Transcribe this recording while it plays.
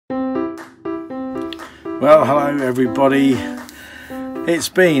Well, hello everybody. It's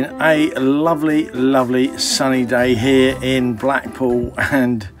been a lovely sunny day here in Blackpool,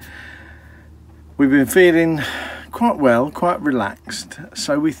 and we've been feeling quite well, quite relaxed,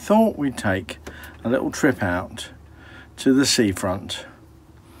 so we thought we'd take a little trip out to the seafront.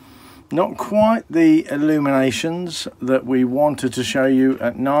 Not quite the illuminations that we wanted to show you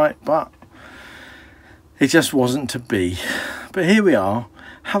at night, but it just wasn't to be. But here we are.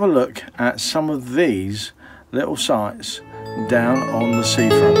 Have a look at some of these little sites down on the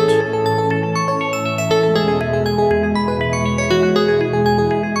seafront.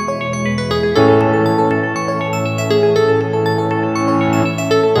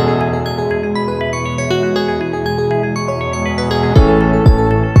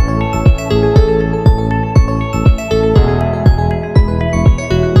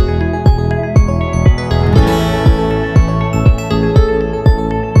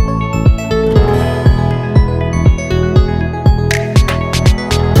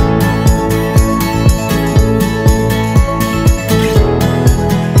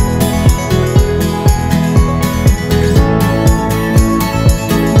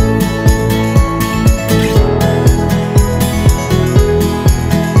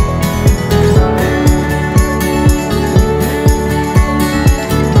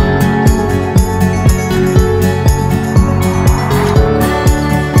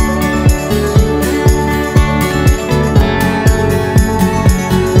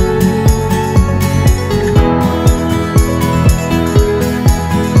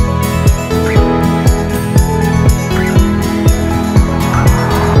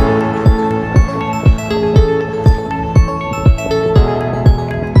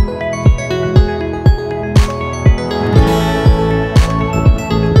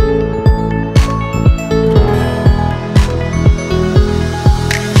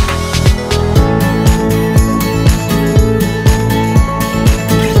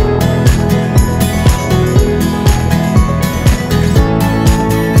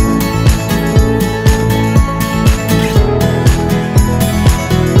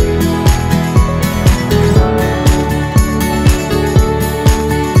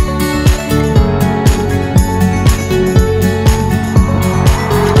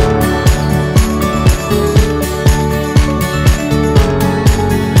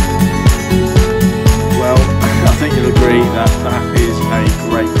 That is a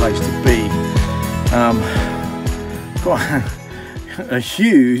great place to be. Quite a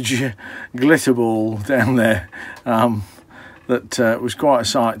huge glitter ball down there that was quite a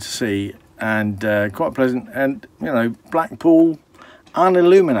sight to see, and quite pleasant. And you know, Blackpool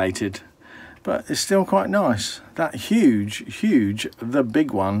unilluminated, but it's still quite nice. That huge, the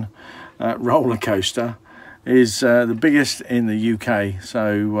big one, roller coaster is the biggest in the UK,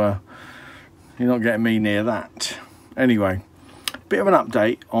 so you're not getting me near that. Anyway, bit of an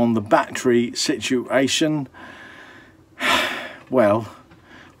update on the battery situation. Well,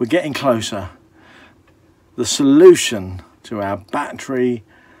 we're getting closer. The solution to our battery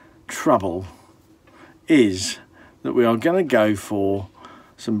trouble is that we are going to go for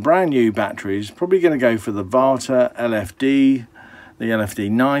some brand new batteries. Probably going to go for the Varta LFD, the LFD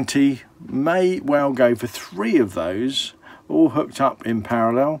 90. May well go for 3 of those, all hooked up in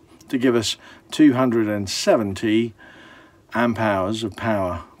parallel to give us 270 amp hours of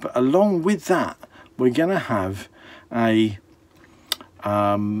power. But along with that, we're going to have a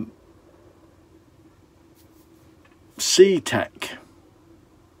C-Tech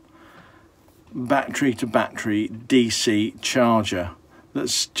battery to battery DC charger.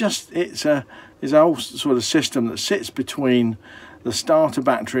 That's just, it's a whole sort of system that sits between the starter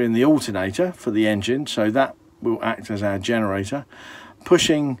battery and the alternator for the engine, so that will act as our generator,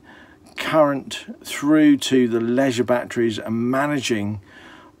 pushing current through to the leisure batteries and managing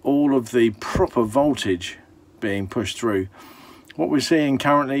all of the proper voltage being pushed through. What we're seeing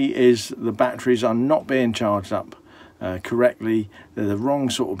currently is the batteries are not being charged up correctly. They're the wrong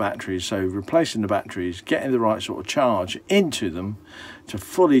sort of batteries, so replacing the batteries, getting the right sort of charge into them to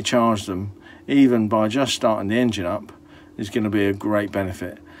fully charge them, even by just starting the engine up, is going to be a great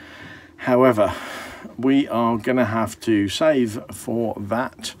benefit. However, we are going to have to save for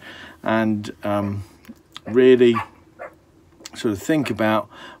that and really sort of think about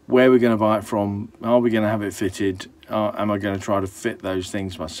where we're going to buy it from. Are we going to have it fitted? Am I going to try to fit those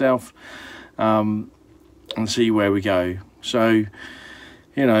things myself, and see where we go? So,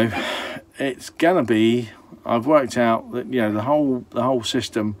 you know, it's going to be, I've worked out that, you know, the whole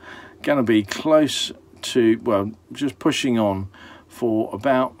system going to be close to, well, just pushing on for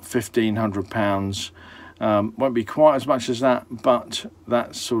about £1,500. Won't be quite as much as that, but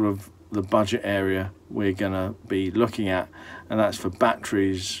that's sort of the budget area we're going to be looking at, and that's for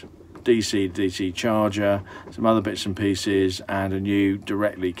batteries, DC to DC charger, some other bits and pieces, and a new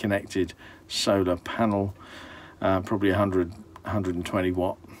directly connected solar panel, probably 120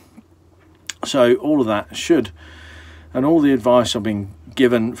 watt. So all of that should, and all the advice I've been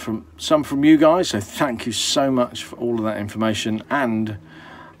given from you guys, so thank you so much for all of that information, and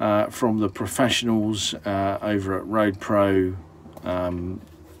from the professionals over at Road Pro,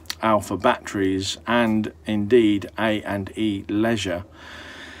 Alpha Batteries, and indeed A&E Leisure.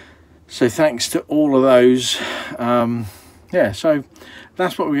 So thanks to all of those. Yeah, so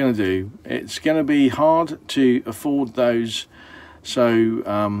that's what we're going to do. It's going to be hard to afford those,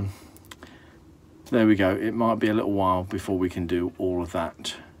 so there we go. It might be a little while before we can do all of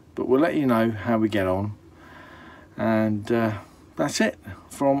that, but we'll let you know how we get on. And that's it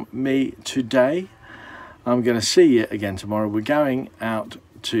from me today. I'm going to see you again tomorrow. We're going out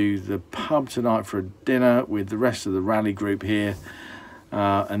to the pub tonight for a dinner with the rest of the rally group here,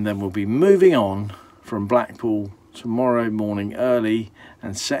 and then we'll be moving on from Blackpool tomorrow morning early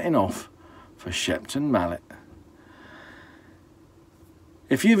and setting off for Shepton Mallet.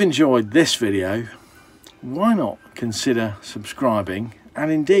 If you've enjoyed this video, why not consider subscribing,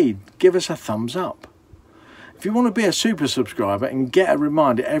 and indeed give us a thumbs up. If you want to be a super subscriber and get a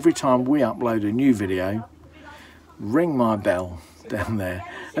reminder every time we upload a new video, ring my bell down there.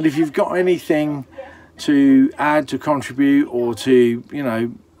 And if you've got anything to add, to contribute, or to, you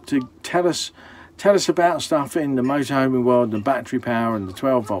know, to tell us about stuff in the motorhoming world, the battery power and the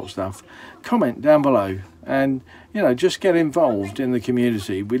 12-volt stuff, comment down below, and, you know, just get involved in the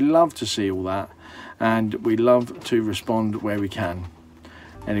community. We love to see all that, and we love to respond where we can.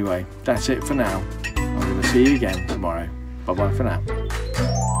 Anyway, that's it for now. I'm going to see you again tomorrow. Bye bye for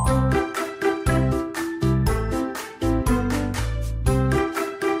now.